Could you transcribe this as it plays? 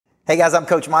Hey guys, I'm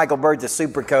Coach Michael Burt, the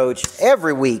Super Coach.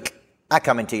 Every week, I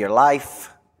come into your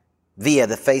life via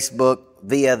the Facebook,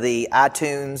 via the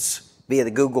iTunes, via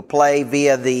the Google Play,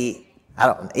 via the,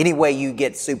 any way you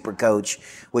get Super Coach,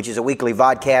 which is a weekly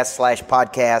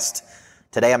vodcast/podcast.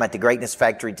 Today, I'm at the Greatness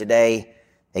Factory today.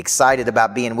 Excited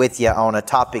about being with you on a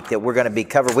topic that we're going to be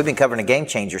covering. We've been covering a Game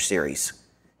Changer series.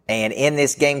 And in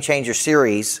this Game Changer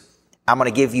series, I'm going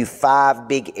to give you 5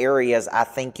 big areas I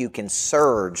think you can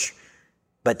surge.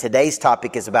 But today's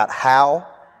topic is about how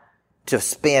to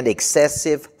spend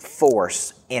excessive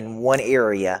force in one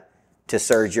area to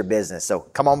surge your business. So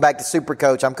come on back to Super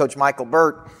Coach. I'm Coach Michael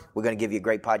Burt. We're going to give you a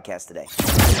great podcast today.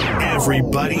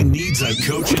 Everybody needs a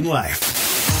coach in life.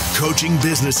 Coaching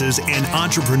businesses and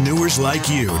entrepreneurs like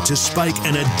you to spike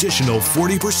an additional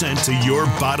 40% to your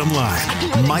bottom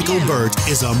line. Michael Burt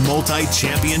is a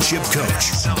multi-championship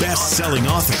coach, best-selling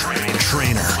author,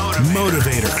 trainer,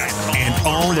 motivator, and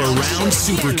all-around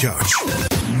super coach.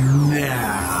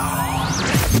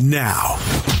 Now,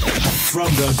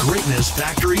 from the Greatness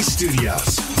Factory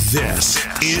Studios, this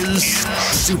is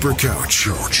Super Coach.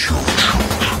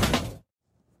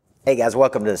 Hey guys,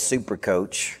 welcome to the Super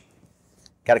Coach.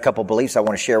 Got a couple beliefs I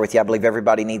want to share with you. I believe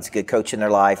everybody needs a good coach in their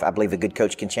life. I believe a good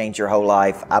coach can change your whole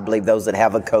life. I believe those that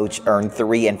have a coach earn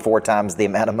 3 and 4 times the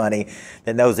amount of money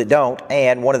than those that don't.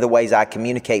 And one of the ways I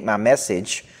communicate my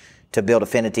message to build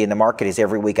affinity in the market is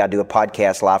every week I do a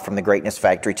podcast live from the Greatness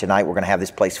Factory. Tonight we're going to have this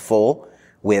place full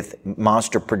with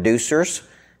monster producers.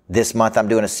 This month I'm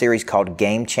doing a series called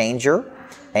Game Changer.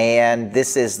 And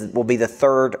this will be the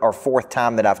 3rd or 4th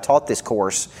time that I've taught this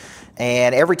course.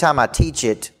 And every time I teach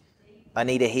it,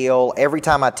 Anita Hill, every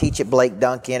time I teach it, Blake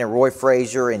Duncan and Roy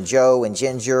Frazier and Joe and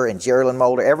Ginger and Geraldine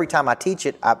Mulder, every time I teach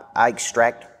it, I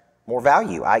extract more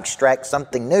value. I extract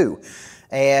something new.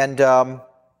 And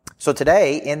so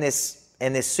today in this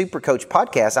Super Coach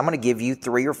podcast, I'm going to give you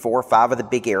 3 or 4 or 5 of the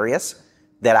big areas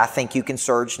that I think you can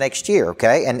surge next year,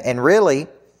 okay? And really,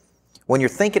 when you're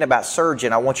thinking about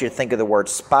surging, I want you to think of the word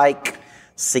spike,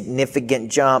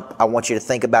 significant jump. I want you to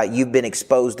think about you've been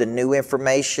exposed to new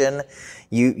information.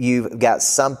 You've got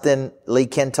something, Lee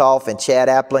Kintoff and Chad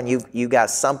Applin, you've got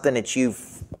something that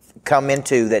you've come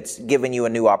into that's given you a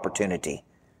new opportunity.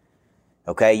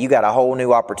 Okay? You got a whole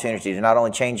new opportunity to not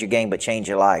only change your game, but change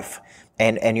your life.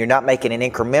 And you're not making an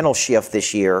incremental shift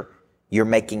this year. You're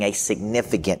making a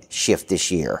significant shift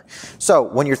this year. So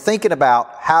when you're thinking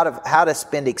about how to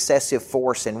spend excessive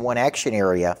force in one action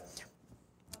area,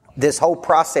 this whole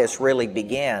process really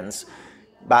begins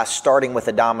by starting with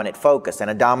a dominant focus. And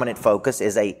a dominant focus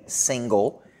is a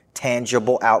single,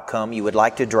 tangible outcome you would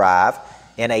like to drive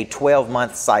in a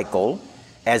 12-month cycle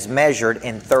as measured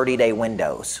in 30-day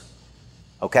windows.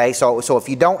 Okay, so if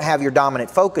you don't have your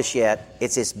dominant focus yet,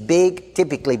 it's this big,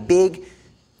 typically big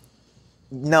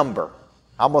number.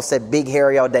 I almost said big,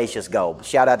 hairy, audacious goal.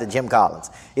 Shout out to Jim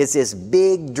Collins. It's this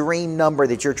big dream number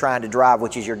that you're trying to drive,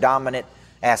 which is your dominant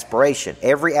aspiration.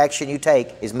 Every action you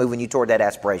take is moving you toward that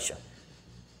aspiration.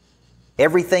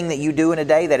 Everything that you do in a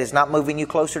day that is not moving you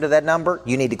closer to that number,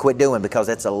 you need to quit doing because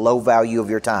that's a low value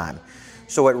of your time.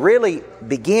 So it really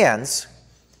begins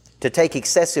to take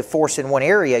excessive force in one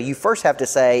area. You first have to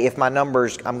say, if my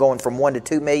numbers, I'm going from 1 to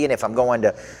 2 million, if I'm going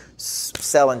to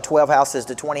selling 12 houses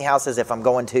to 20 houses, if I'm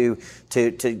going to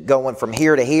going from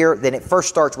here to here, then it first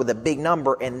starts with a big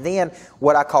number. And then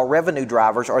what I call revenue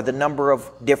drivers are the number of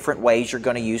different ways you're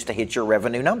going to use to hit your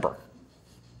revenue number.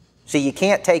 So you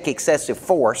can't take excessive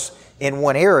force in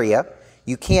one area.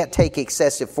 You can't take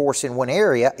excessive force in one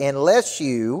area unless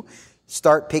you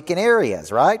start picking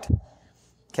areas, right?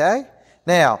 Okay?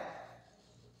 Now,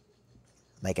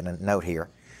 making a note here.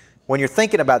 When you're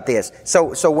thinking about this,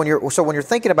 so when you're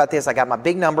thinking about this, I got my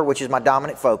big number, which is my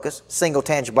dominant focus, single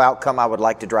tangible outcome I would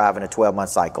like to drive in a 12-month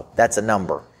cycle. That's a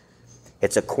number.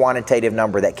 It's a quantitative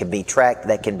number that can be tracked,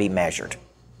 that can be measured.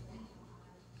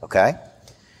 Okay?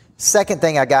 Second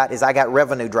thing I got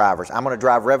revenue drivers. I'm going to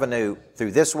drive revenue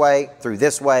through this way, through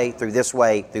this way, through this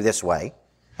way, through this way.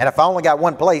 And if I only got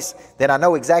one place, then I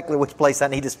know exactly which place I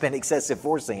need to spend excessive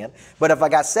force in. But if I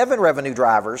got 7 revenue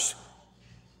drivers,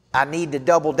 I need to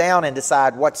double down and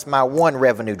decide what's my one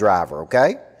revenue driver,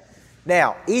 okay?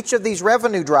 Now, each of these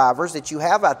revenue drivers that you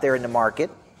have out there in the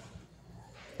market,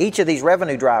 each of these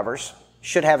revenue drivers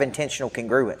should have intentional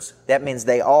congruence. That means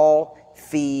they all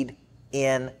feed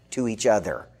into each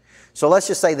other. So let's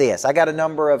just say this. I got a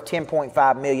number of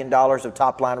 $10.5 million of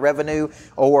top-line revenue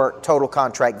or total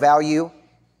contract value.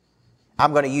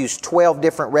 I'm going to use 12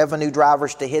 different revenue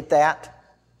drivers to hit that.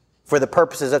 For the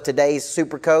purposes of today's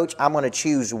Super Coach, I'm going to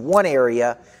choose one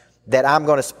area that I'm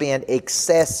going to spend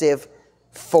excessive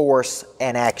force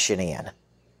and action in.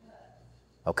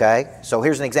 Okay? So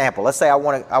here's an example. Let's say I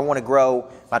want to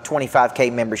grow my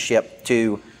 25K membership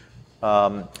to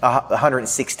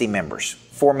 160 members,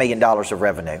 $4 million of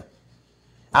revenue.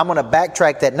 I'm going to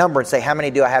backtrack that number and say, how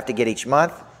many do I have to get each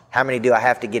month? How many do I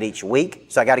have to get each week?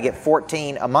 So I got to get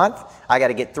 14 a month. I got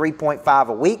to get 3.5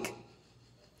 a week.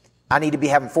 I need to be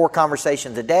having 4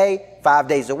 conversations a day, 5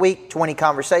 days a week, 20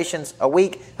 conversations a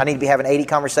week. I need to be having 80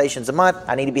 conversations a month.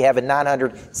 I need to be having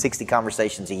 960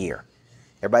 conversations a year.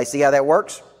 Everybody see how that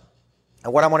works?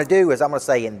 And what I'm going to do is I'm going to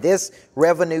say in this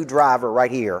revenue driver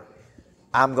right here,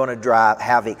 I'm going to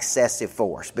have excessive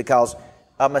force, because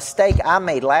a mistake I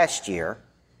made last year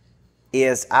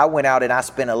is I went out and I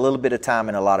spent a little bit of time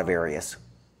in a lot of areas.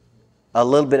 A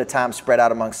little bit of time spread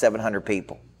out among 700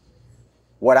 people.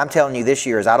 What I'm telling you this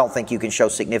year is I don't think you can show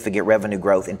significant revenue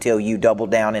growth until you double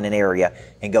down in an area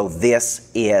and go,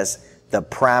 this is the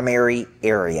primary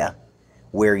area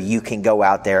where you can go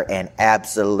out there and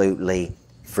absolutely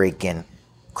freaking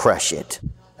crush it.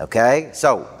 Okay?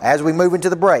 So as we move into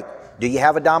the break, do you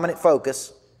have a dominant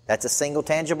focus? That's a single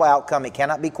tangible outcome. It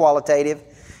cannot be qualitative.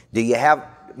 Do you have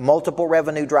multiple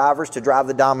revenue drivers to drive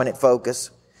the dominant focus?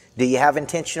 Do you have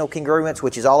intentional congruence,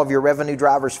 which is all of your revenue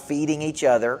drivers feeding each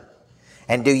other?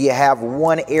 And do you have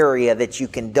one area that you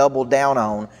can double down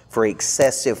on for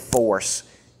excessive force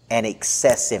and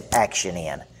excessive action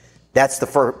in? That's the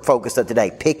focus of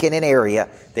today. Picking an area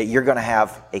that you're going to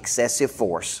have excessive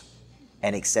force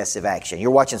and excessive action.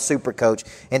 You're watching Super Coach.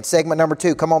 In segment number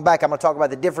 2, come on back. I'm going to talk about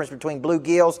the difference between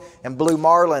bluegills and blue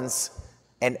marlins,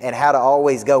 and how to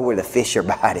always go where the fish are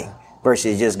biting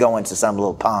versus just going to some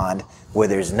little pond where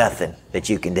there's nothing that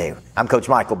you can do. I'm Coach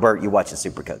Michael Burt. You're watching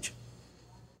Super Coach.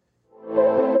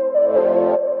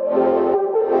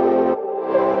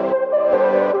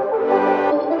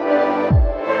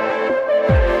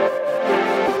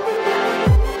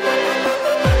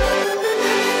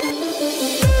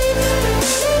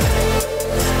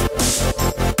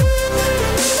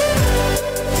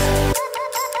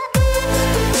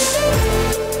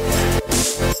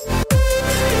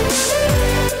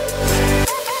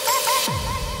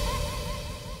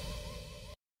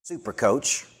 Super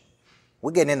Coach.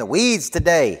 We're getting in the weeds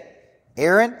today.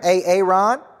 Aaron,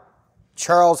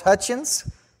 Charles Hutchins.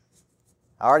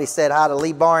 I already said hi to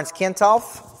Lee Barnes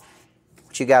Kentoff.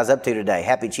 What you guys up to today?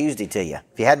 Happy Tuesday to you.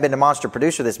 If you hadn't been to Monster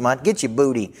Producer this month, get your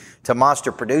booty to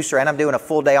Monster Producer. And I'm doing a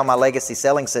full day on my legacy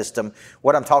selling system.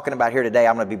 What I'm talking about here today,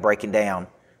 I'm going to be breaking down.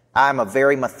 I'm a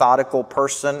very methodical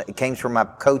person. It came from my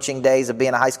coaching days of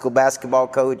being a high school basketball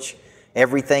coach.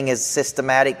 Everything is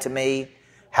systematic to me.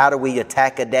 How do we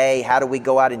attack a day? How do we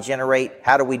go out and generate?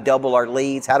 How do we double our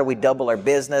leads? How do we double our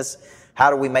business? How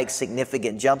do we make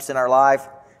significant jumps in our life?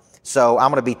 So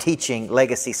I'm going to be teaching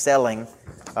legacy selling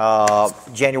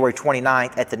January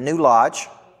 29th at the New Lodge.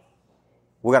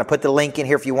 We're going to put the link in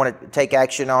here if you want to take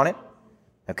action on it.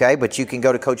 Okay, but you can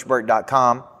go to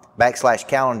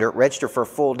CoachBurt.com/calendar, register for a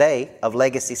full day of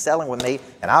legacy selling with me,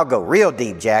 and I'll go real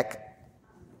deep, Jack.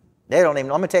 Let me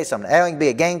tell you something. That ain't going to be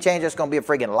a game changer. It's going to be a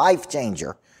friggin' life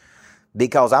changer,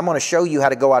 because I'm going to show you how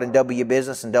to go out and double your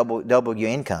business and double your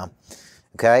income.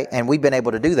 Okay? And we've been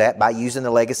able to do that by using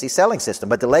the legacy selling system.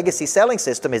 But the legacy selling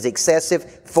system is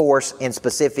excessive force in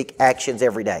specific actions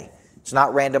every day. It's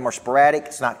not random or sporadic.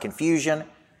 It's not confusion.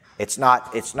 It's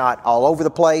not all over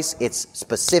the place. It's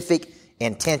specific,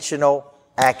 intentional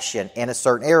action in a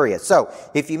certain area. So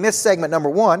if you missed segment number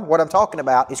 1, what I'm talking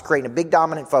about is creating a big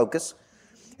dominant focus.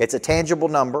 It's a tangible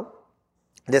number,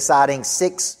 deciding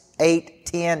 6, 8,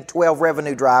 10, 12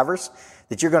 revenue drivers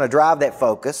that you're going to drive that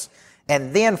focus.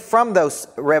 And then from those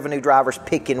revenue drivers,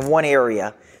 picking one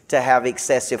area to have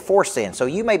excessive force in. So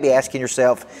you may be asking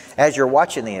yourself, as you're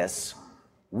watching this,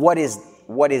 what is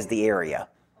the area?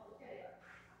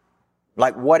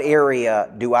 Like, what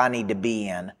area do I need to be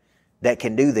in that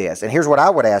can do this? And here's what I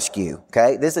would ask you,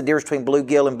 okay? This is the difference between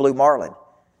bluegill and blue marlin.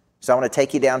 So I'm going to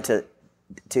take you down to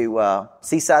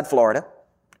Seaside, Florida,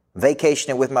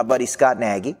 vacationing with my buddy Scott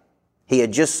Nagy. He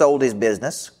had just sold his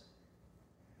business.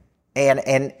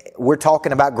 And we're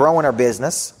talking about growing our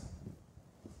business.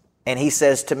 And he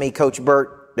says to me, Coach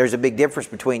Burt, there's a big difference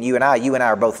between you and I. You and I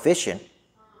are both fishing.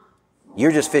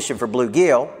 You're just fishing for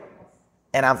bluegill,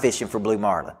 and I'm fishing for blue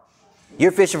marlin.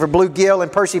 You're fishing for bluegill in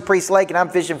Percy Priest Lake, and I'm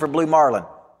fishing for blue marlin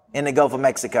in the Gulf of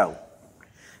Mexico.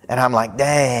 And I'm like,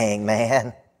 dang,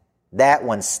 man, that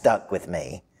one stuck with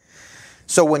me.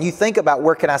 So when you think about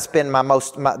where can I spend my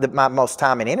most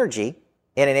time and energy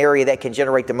in an area that can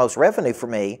generate the most revenue for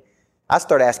me, I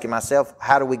start asking myself,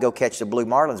 how do we go catch the blue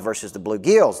marlins versus the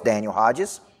bluegills, Daniel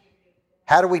Hodges?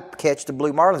 How do we catch the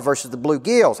blue marlins versus the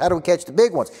bluegills? How do we catch the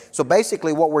big ones? So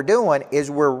basically what we're doing is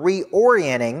we're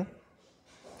reorienting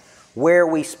where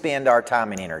we spend our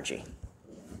time and energy.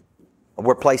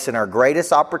 We're placing our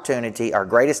greatest opportunity, our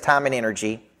greatest time and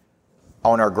energy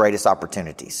on our greatest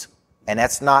opportunities. And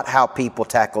that's not how people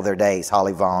tackle their days,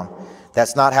 Holly Vaughn.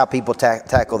 That's not how people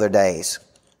tackle their days.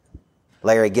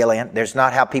 Larry Gillian, there's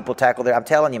not how people tackle their... I'm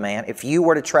telling you, man, if you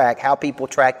were to track how people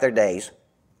track their days,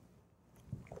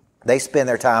 they spend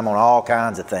their time on all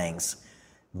kinds of things,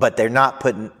 but they're not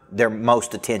putting their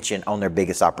most attention on their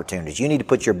biggest opportunities. You need to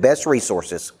put your best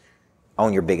resources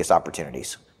on your biggest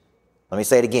opportunities. Let me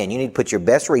say it again. You need to put your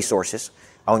best resources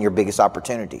on your biggest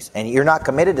opportunities. And you're not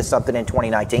committed to something in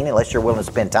 2019 unless you're willing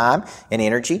to spend time and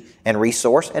energy and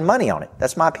resource and money on it.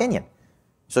 That's my opinion.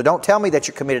 So don't tell me that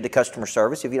you're committed to customer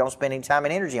service if you don't spend any time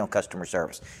and energy on customer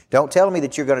service. Don't tell me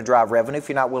that you're going to drive revenue if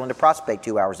you're not willing to prospect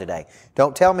 2 hours a day.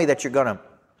 Don't tell me that you're going to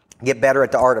get better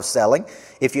at the art of selling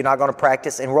if you're not going to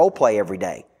practice and role play every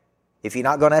day. If you're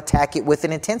not going to attack it with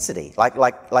an intensity,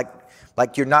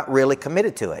 like you're not really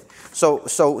committed to it.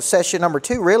 So session number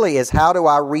 2 really is, how do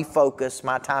I refocus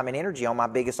my time and energy on my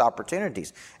biggest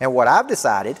opportunities? And what I've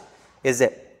decided is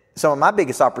that some of my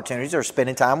biggest opportunities are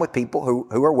spending time with people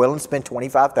who are willing to spend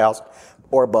 $25,000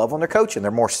 or above on their coaching.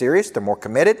 They're more serious. They're more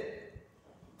committed.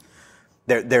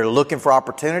 They're looking for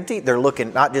opportunity. They're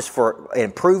looking not just for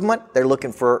improvement. They're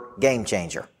looking for game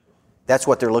changer. That's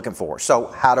what they're looking for. So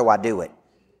how do I do it?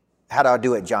 How do I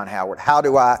do it, John Howard? How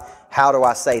do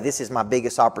I say this is my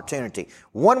biggest opportunity?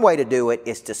 One way to do it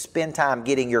is to spend time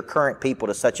getting your current people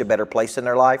to such a better place in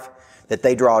their life that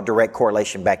they draw a direct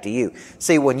correlation back to you.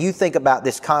 See, when you think about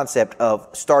this concept of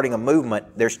starting a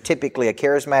movement, there's typically a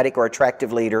charismatic or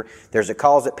attractive leader, there's a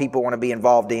cause that people want to be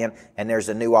involved in, and there's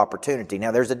a new opportunity.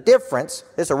 Now, there's a difference.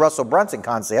 This is a Russell Brunson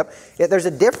concept. There's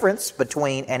a difference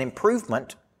between an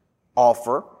improvement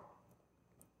offer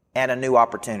and a new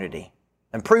opportunity.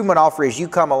 Improvement offer is you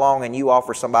come along and you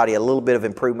offer somebody a little bit of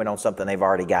improvement on something they've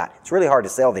already got. It's really hard to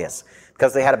sell this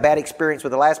because they had a bad experience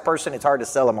with the last person. It's hard to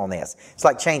sell them on this. It's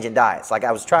like changing diets. Like,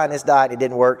 I was trying this diet, it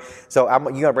didn't work, so you're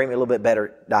going to bring me a little bit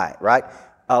better diet, right?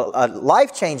 A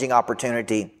life-changing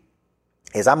opportunity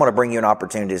is, I'm going to bring you an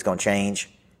opportunity that's going to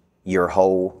change your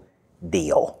whole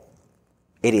deal.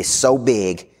 It is so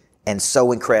big and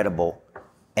so incredible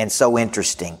and so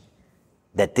interesting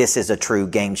that this is a true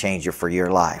game changer for your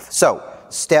life. So,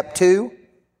 step 2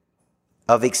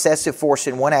 of excessive force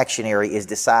in one action area is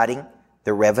deciding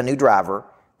the revenue driver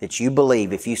that you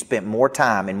believe if you spent more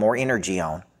time and more energy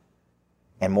on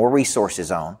and more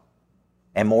resources on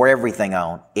and more everything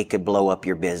on, it could blow up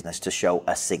your business to show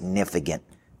a significant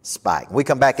spike. When we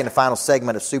come back in the final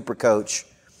segment of Super Coach,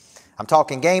 I'm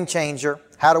talking game changer.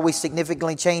 How do we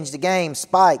significantly change the game?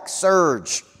 Spike,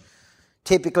 surge.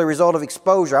 Typically a result of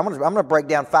exposure. I'm going to break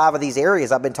down 5 of these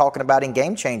areas I've been talking about in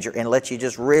Game Changer and let you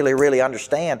just really, really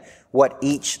understand what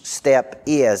each step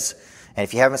is. And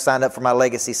if you haven't signed up for my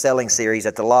Legacy Selling Series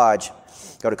at the Lodge,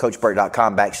 go to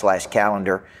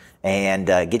coachburt.com/calendar and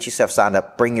get yourself signed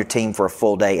up. Bring your team for a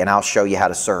full day and I'll show you how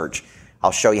to surge.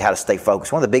 I'll show you how to stay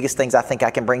focused. One of the biggest things I think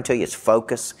I can bring to you is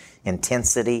focus,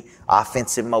 intensity,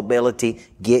 offensive mobility.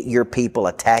 Get your people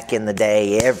attacking the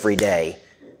day every day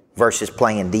versus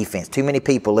playing defense. Too many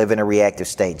people live in a reactive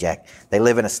state, Jack. They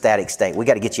live in a static state. We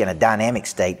got to get you in a dynamic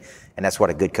state, and that's what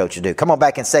a good coach will do. Come on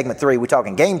back in segment 3. We're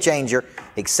talking game changer,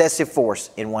 excessive force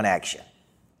in one action.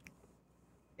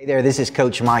 Hey there, this is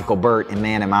Coach Michael Burt, and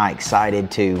man, am I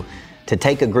excited to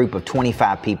take a group of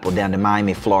 25 people down to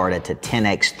Miami, Florida to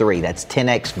 10X3. That's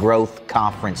 10X Growth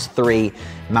Conference 3,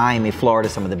 Miami, Florida,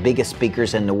 some of the biggest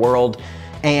speakers in the world.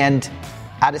 And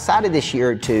I decided this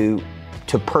year to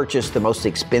purchase the most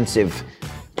expensive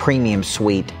premium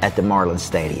suite at the Marlins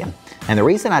Stadium. And the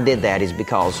reason I did that is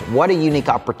because what a unique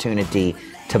opportunity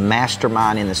to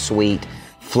mastermind in the suite,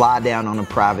 fly down on a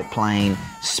private plane,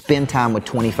 spend time with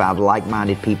 25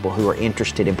 like-minded people who are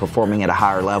interested in performing at a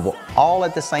higher level, all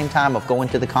at the same time of going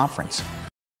to the conference.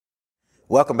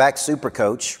 Welcome back, Super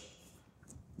Coach.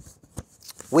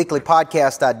 Weekly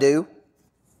podcast I do,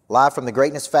 live from the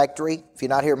Greatness Factory. If you're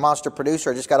not here at Monster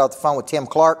Producer, I just got off the phone with Tim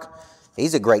Clark.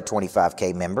 He's a great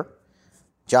 25K member.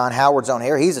 John Howard's on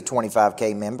here. He's a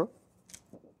 25K member.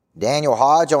 Daniel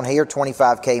Hodge on here,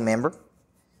 25K member.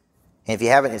 And if you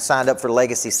haven't signed up for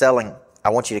Legacy Selling, I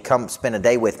want you to come spend a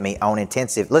day with me on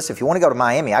intensive. Listen, if you want to go to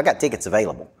Miami, I got tickets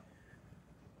available.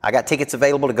 I got tickets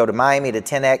available to go to Miami to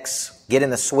 10X, get in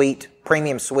the suite,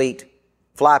 premium suite,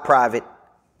 fly private,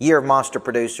 year of Monster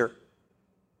Producer.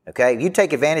 Okay, if you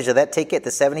take advantage of that ticket,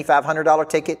 the $7,500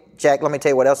 ticket, Jack, let me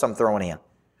tell you what else I'm throwing in.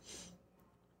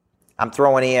 I'm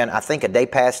throwing in, I think, a day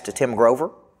pass to Tim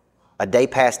Grover, a day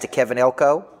pass to Kevin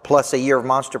Elko, plus a year of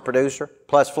Monster Producer,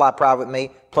 plus fly private with me,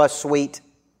 plus suite.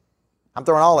 I'm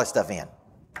throwing all that stuff in.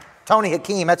 Tony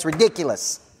Hakeem, that's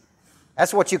ridiculous.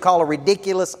 That's what you call a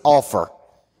ridiculous offer.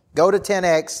 Go to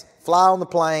 10X, fly on the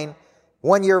plane,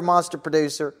 1 year monster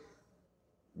producer,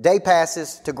 day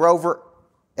passes to Grover,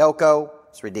 Elko.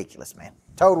 It's ridiculous, man.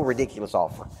 Total ridiculous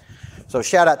offer. So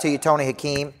shout out to you, Tony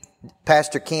Hakeem.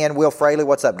 Pastor Ken, Will Fraley,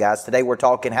 what's up, guys? Today we're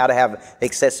talking how to have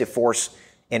excessive force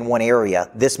in one area.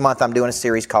 This month I'm doing a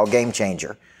series called Game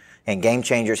Changer. And Game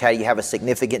Changer is how you have a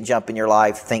significant jump in your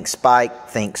life. Think spike,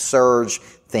 think surge,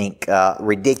 think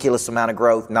ridiculous amount of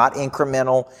growth, not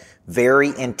incremental,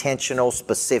 very intentional,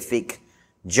 specific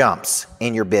jumps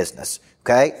in your business.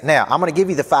 Okay? Now, I'm going to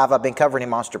give you the 5 I've been covering in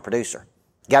Monster Producer.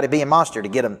 Got to be in Monster to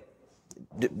get them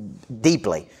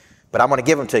deeply. But I'm going to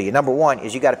give them to you. Number 1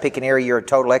 is you got to pick an area you're a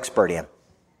total expert in.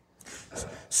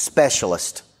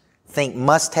 Specialist. Think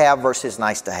must-have versus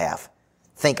nice-to-have.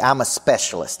 Think I'm a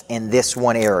specialist in this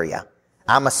one area.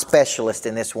 I'm a specialist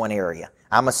in this one area.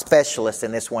 I'm a specialist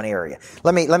in this one area.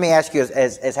 Let me ask you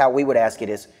as how we would ask it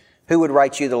is, who would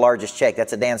write you the largest check?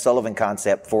 That's a Dan Sullivan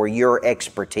concept for your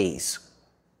expertise.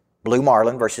 Blue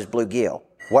Marlin versus Blue Gill.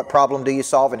 What problem do you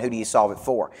solve and who do you solve it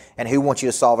for? And who wants you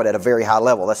to solve it at a very high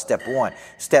level? That's step 1.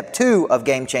 Step 2 of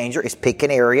Game Changer is pick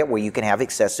an area where you can have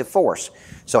excessive force.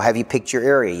 So have you picked your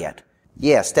area yet?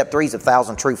 Yeah, step 3 is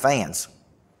 1,000 true fans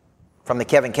from the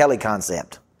Kevin Kelly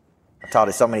concept. I taught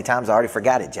it so many times I already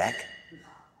forgot it, Jack.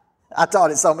 I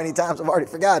taught it so many times I've already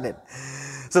forgotten it.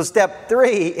 So step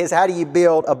 3 is how do you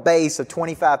build a base of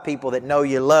 25 people that know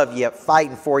you, love you,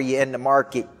 fighting for you in the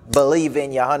market, believe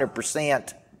in you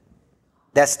 100%.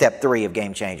 That's step 3 of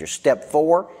Game Changer. Step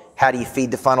 4, how do you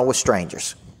feed the funnel with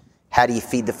strangers? How do you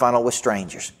feed the funnel with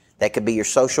strangers? That could be your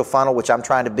social funnel, which I'm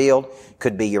trying to build.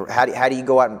 Could be your, how do you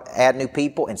go out and add new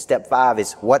people? And step 5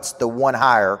 is what's the one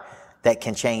hire that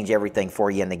can change everything for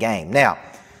you in the game? Now,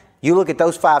 you look at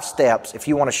those 5 steps if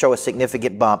you want to show a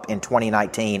significant bump in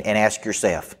 2019 and ask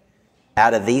yourself,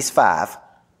 out of these 5,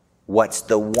 what's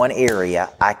the one area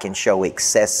I can show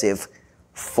excessive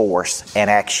force and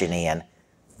action in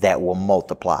that will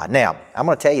multiply? Now, I'm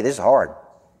going to tell you, this is hard.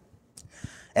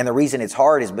 And the reason it's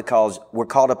hard is because we're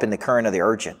caught up in the current of the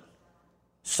urgent.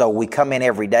 So we come in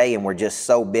every day and we're just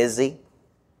so busy.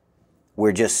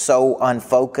 We're just so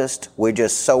unfocused. We're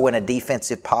just so in a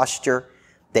defensive posture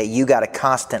that you got to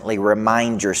constantly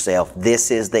remind yourself, this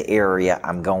is the area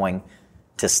I'm going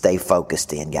to stay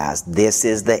focused in, guys. This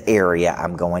is the area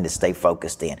I'm going to stay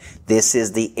focused in. This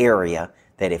is the area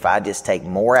that if I just take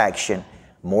more action,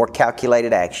 more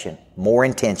calculated action, more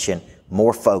intention,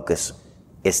 more focus,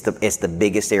 it's the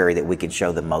biggest area that we can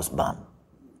show the most bump,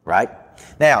 right?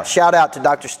 Now, shout out to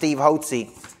Dr. Steve Hotze,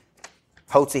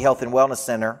 Hotze Health and Wellness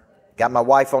Center. Got my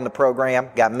wife on the program,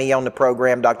 got me on the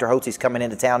program. Dr. Hotze's coming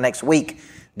into town next week,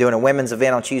 doing a women's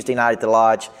event on Tuesday night at the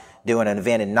Lodge, doing an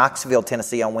event in Knoxville,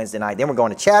 Tennessee on Wednesday night. Then we're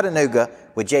going to Chattanooga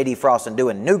with J.D. Frost and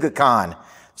doing NoogaCon.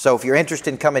 So if you're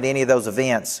interested in coming to any of those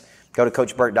events, go to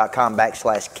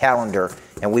CoachBurt.com/calendar,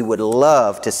 and we would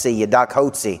love to see you. Doc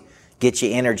Hotze get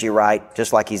your energy right,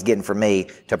 just like he's getting for me,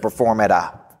 to perform at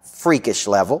a freakish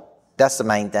level. That's the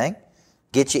main thing.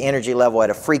 Get your energy level at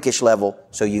a freakish level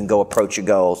so you can go approach your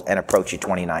goals and approach your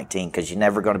 2019, because you're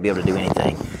never going to be able to do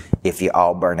anything if you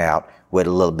all burn out with a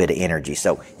little bit of energy.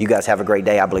 So you guys have a great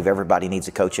day. I believe everybody needs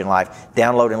a coach in life.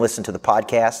 Download and listen to the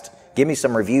podcast. Give me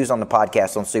some reviews on the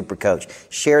podcast on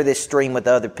Supercoach. Share this stream with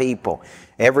other people.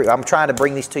 I'm trying to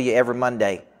bring these to you every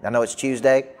Monday. I know it's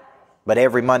Tuesday, but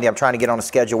every Monday I'm trying to get on a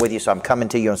schedule with you, so I'm coming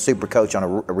to you on Supercoach on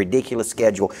a ridiculous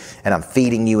schedule, and I'm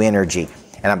feeding you energy.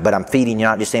 But I'm feeding you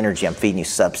not just energy, I'm feeding you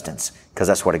substance, because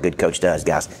that's what a good coach does,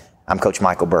 guys. I'm Coach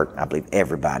Michael Burt. I believe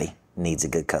everybody needs a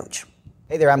good coach.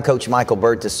 Hey there, I'm Coach Michael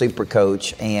Burt, the Super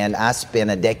Coach, and I spent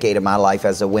a decade of my life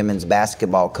as a women's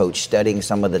basketball coach studying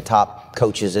some of the top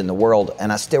coaches in the world,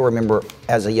 and I still remember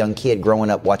as a young kid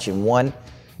growing up watching one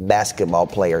basketball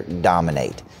player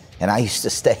dominate. And I used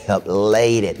to stay up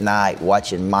late at night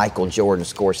watching Michael Jordan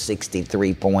score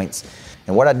 63 points.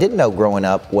 And what I didn't know growing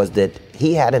up was that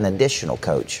he had an additional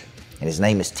coach, and his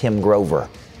name is Tim Grover.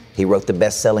 He wrote the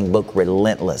best-selling book,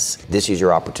 Relentless. This is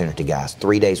your opportunity, guys.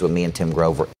 3 days with me and Tim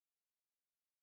Grover.